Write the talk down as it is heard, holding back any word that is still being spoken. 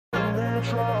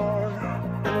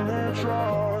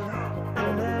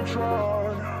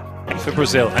For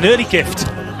Brazil, an early gift,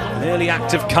 an early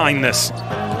act of kindness.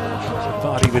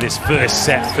 Vardy with his first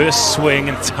set, first swing,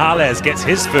 and Thales gets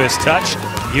his first touch.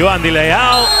 Yoandy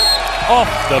Leal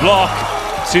off the block,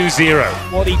 2-0.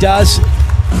 What he does,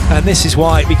 and this is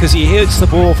why, because he hits the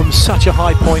ball from such a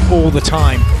high point all the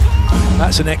time.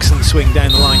 That's an excellent swing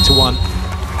down the line to 1.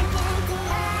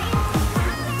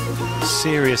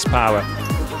 Serious power.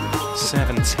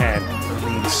 7-10,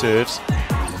 lean serves.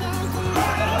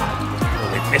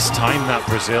 This time that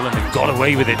Brazil, and they've got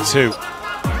away with it too.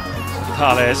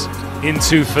 Thales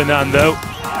into Fernando,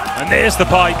 and there's the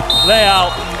pipe.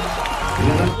 Leal.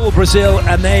 All Brazil,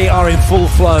 and they are in full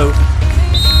flow.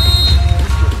 He's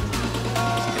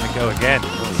going to go again.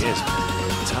 Oh, he is.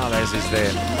 Thales is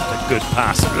there. A good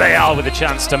pass. Leal with a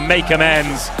chance to make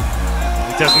amends.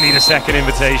 He doesn't need a second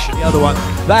invitation. The other one.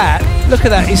 Look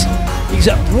at that. He's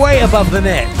up way above the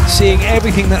net, seeing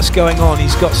everything that's going on.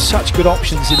 He's got such good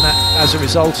options in that as a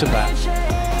result of that.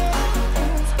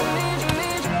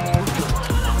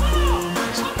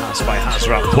 Pass by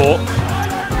Hazrat-Port.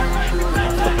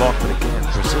 Off the block, but again,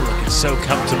 Brazil looking so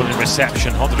comfortable in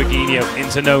reception. Rodriguinho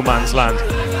into no man's land.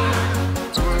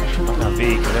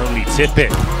 Manavi can only tip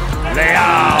it.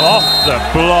 Leal off the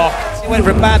block. He went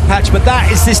for a bad patch, but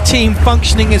that is this team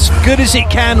functioning as good as it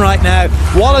can right now.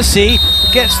 Wallacey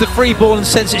gets the free ball and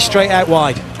sends it straight out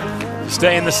wide.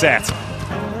 Stay in the set.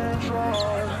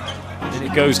 Then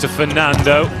it goes to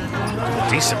Fernando.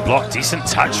 Decent block, decent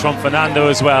touch from Fernando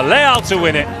as well. Leal to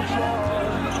win it.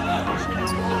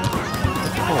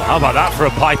 Oh, how about that for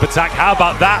a pipe attack? How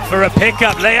about that for a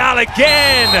pickup? Leal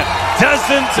again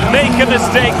doesn't make a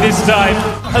mistake this time.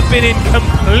 Have been in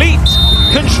complete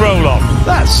control of.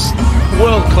 That's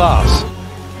world class.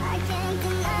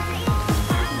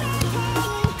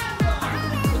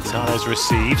 Thales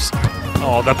receives.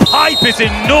 Oh, the pipe is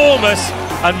enormous,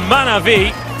 and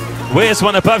Manavi wears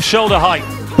one above shoulder height.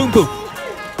 Boom, boom.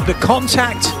 The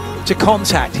contact to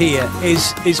contact here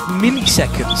is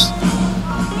milliseconds,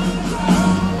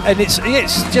 and it's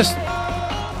just.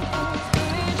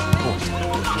 Oh,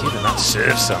 giving that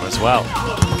serve some as well.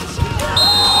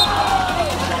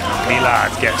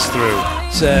 Milad gets through.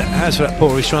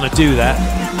 Hazrat-Port is trying to do that.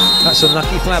 That's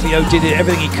unlucky. Flavio did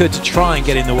everything he could to try and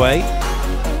get in the way.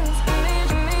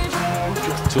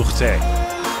 Tuchte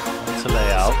to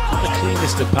Leal. The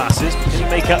cleanest of passes. Can he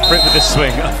make up for it with a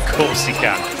swing? Of course he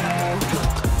can.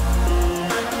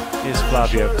 Here's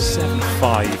Flavio,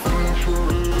 7-5.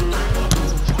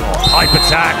 Oh, pipe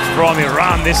attack from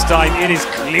Iran this time. It is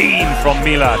clean from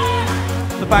Milad.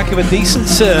 The back of a decent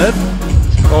serve,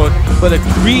 but a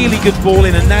really good ball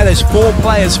in, and now there's 4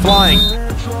 players flying.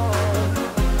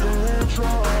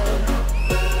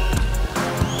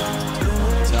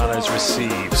 Thales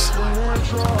receives.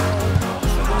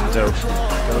 Fernando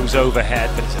goes overhead,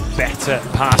 but it's a better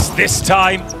pass this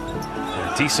time.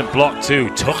 A decent block too.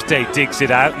 Tuchte digs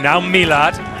it out. Now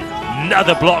Milad.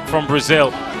 Another block from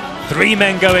Brazil. 3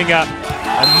 men going up,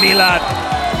 and Milad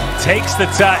takes the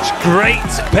touch. Great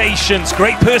patience,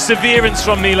 great perseverance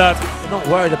from Milad. Not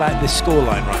worried about this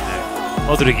scoreline right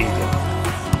now. Rodriguinho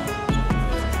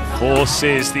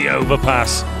forces the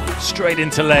overpass straight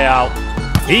into Leal.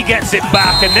 He gets it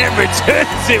back and then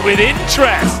returns it with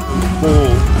interest.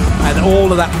 Ball, and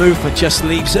all of that movement just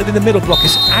leaves it in the middle block.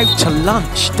 Is out to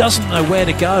lunch, doesn't know where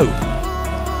to go.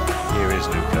 Here is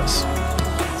Lucas.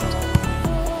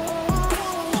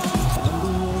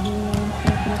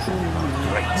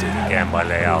 Great dig again by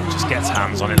Leal. Just gets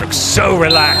hands on it, looks so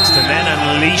relaxed, and then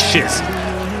unleashes.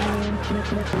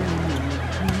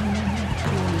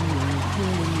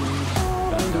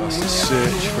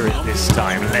 Search for it this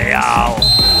time. Leal.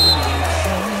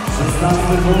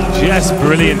 Just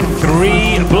brilliant.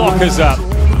 3 blockers up.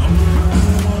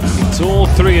 It's all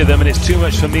 3 of them, and it's too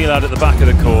much for Milad at the back of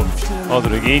the court.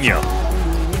 Rodriguinho.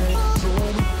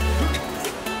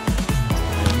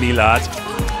 Milad.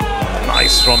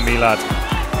 Nice from Milad.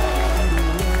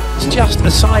 It's just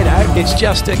a side out. It's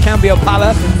just a cambio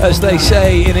palla, as they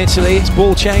say in Italy. It's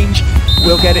ball change.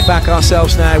 We'll get it back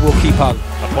ourselves now. We'll keep up.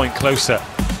 A point closer.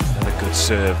 Another good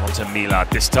serve onto Milad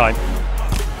this time.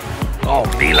 Oh,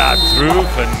 Milad through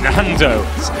Fernando.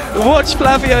 Watch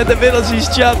Flavio in the middle as he's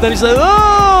jumped, and he's like,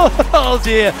 oh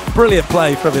dear. Brilliant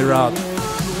play from Iran.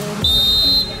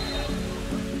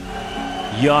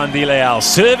 Yoandy Leal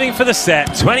serving for the set,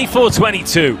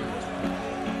 24-22.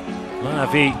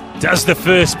 Manavi does the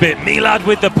first bit. Milad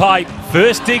with the pipe.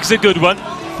 First dig's a good one.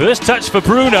 First touch for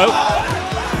Bruno.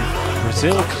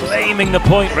 Brazil claiming the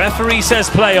point. Referee says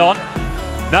play on.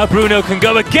 Now Bruno can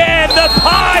go again. The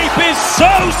pipe is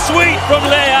so sweet from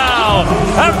Leal.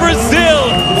 And Brazil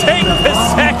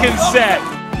set.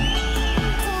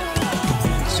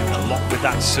 He's doing a lot with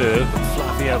that serve.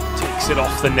 Flavio takes it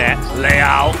off the net.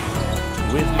 Leal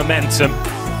with momentum.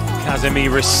 Casimir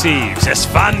receives.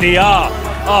 Esfandiar.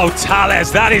 Oh,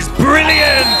 Tales, that is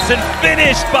brilliant and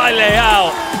finished by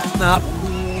Leal.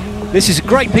 This is a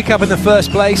great pickup in the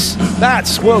first place.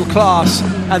 That's world class,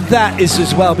 and that is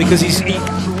as well because he's.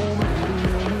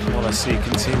 Wallace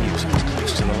continues.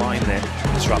 Goes to the line there.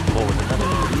 Disrupt forward.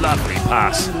 Another lovely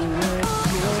pass.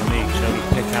 Casimir can only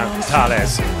pick out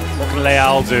Tales. What can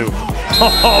Leal do?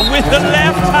 Oh, with the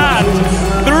left hand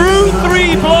through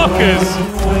 3 blockers.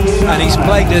 And he's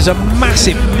played. There's a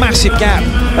massive, massive gap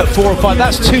at 4 or 5.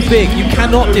 That's too big. You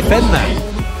cannot defend that.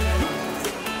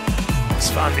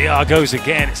 Esfandiar goes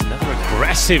again. It's another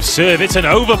aggressive serve. It's an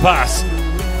overpass.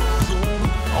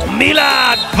 Oh,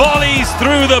 Milad volleys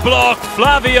through the block.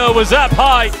 Flavio was up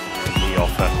high. The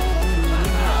offer.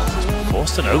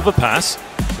 Forced an overpass.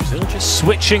 Brazil just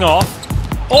switching off.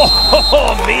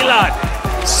 Oh, Milad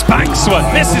spanks one.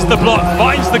 Misses the block.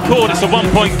 Finds the court. It's a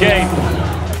 1-point game.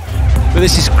 But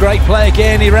this is great play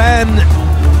again. Iran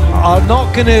are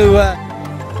not going to...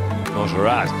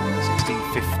 Mojarad,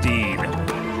 16-15.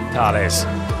 Tales.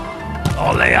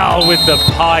 Oh, Leal with the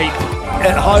pipe.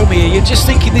 At home here, you're just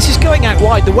thinking this is going out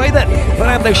wide. The way that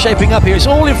Fernando's shaping up here, it's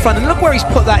all in front. And look where he's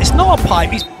put that. It's not a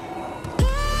pipe. He's...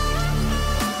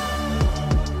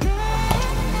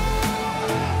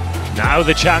 Now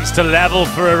the chance to level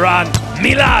for Iran.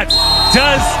 Milad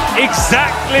does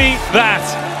exactly that.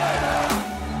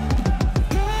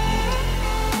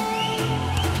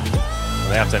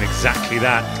 They have done exactly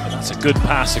that. That's a good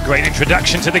pass, a great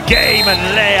introduction to the game,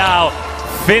 and Leal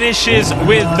finishes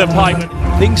with the pipe.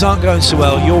 Things aren't going so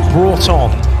well. You're brought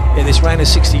on in this round of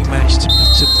 16 match to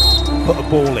put a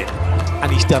ball in,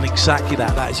 and he's done exactly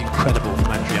that. That is incredible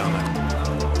from Adriano.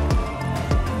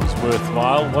 It's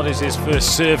worthwhile. What is his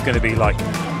first serve going to be like?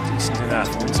 Decent enough.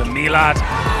 To Milad,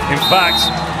 in fact,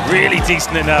 really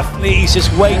decent enough. He's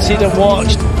just waited and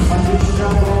watched,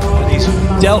 and he's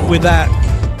dealt with that.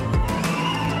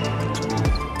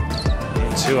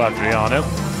 To Adriano.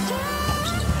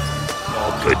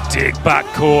 Oh, good dig back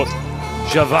court.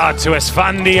 Javad to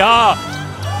Esfandiar.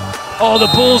 Oh, the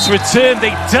ball's returned. They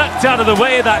ducked out of the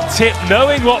way of that tip,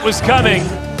 knowing what was coming.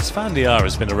 Esfandiar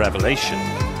has been a revelation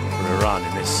for Iran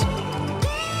in this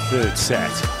 3rd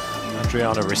set.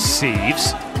 Adriano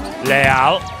receives.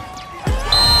 Leal.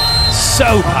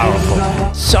 So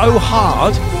powerful. So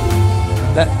hard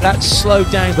that that's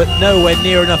slowed down, but nowhere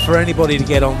near enough for anybody to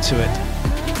get onto it.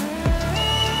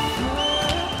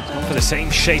 For the same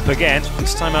shape again.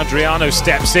 This time Adriano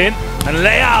steps in and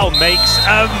Leal makes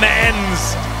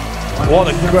amends. What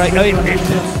a great,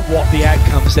 what the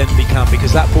outcomes then become,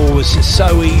 because that ball was just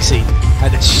so easy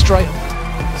and it's straight.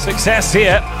 Success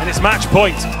here, and it's match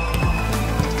point.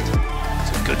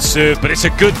 It's a good serve, but it's a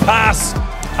good pass,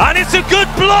 and it's a good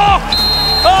block.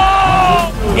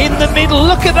 Oh! In the middle,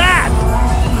 look at that.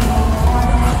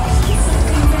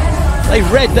 They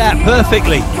read that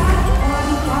perfectly.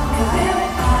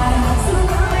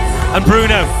 And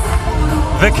Bruno,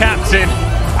 the captain,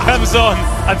 comes on.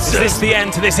 And is this the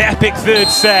end to this epic 3rd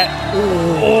set?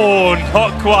 Oh,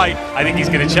 not quite. I think he's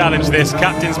going to challenge this.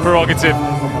 Captain's prerogative.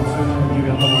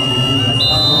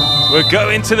 We're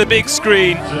going to the big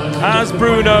screen. Has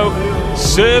Bruno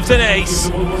served an ace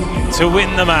to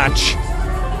win the match?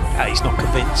 He's not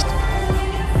convinced.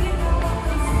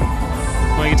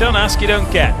 Well, you don't ask, you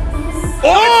don't get.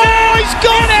 Oh, he's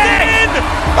got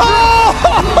it!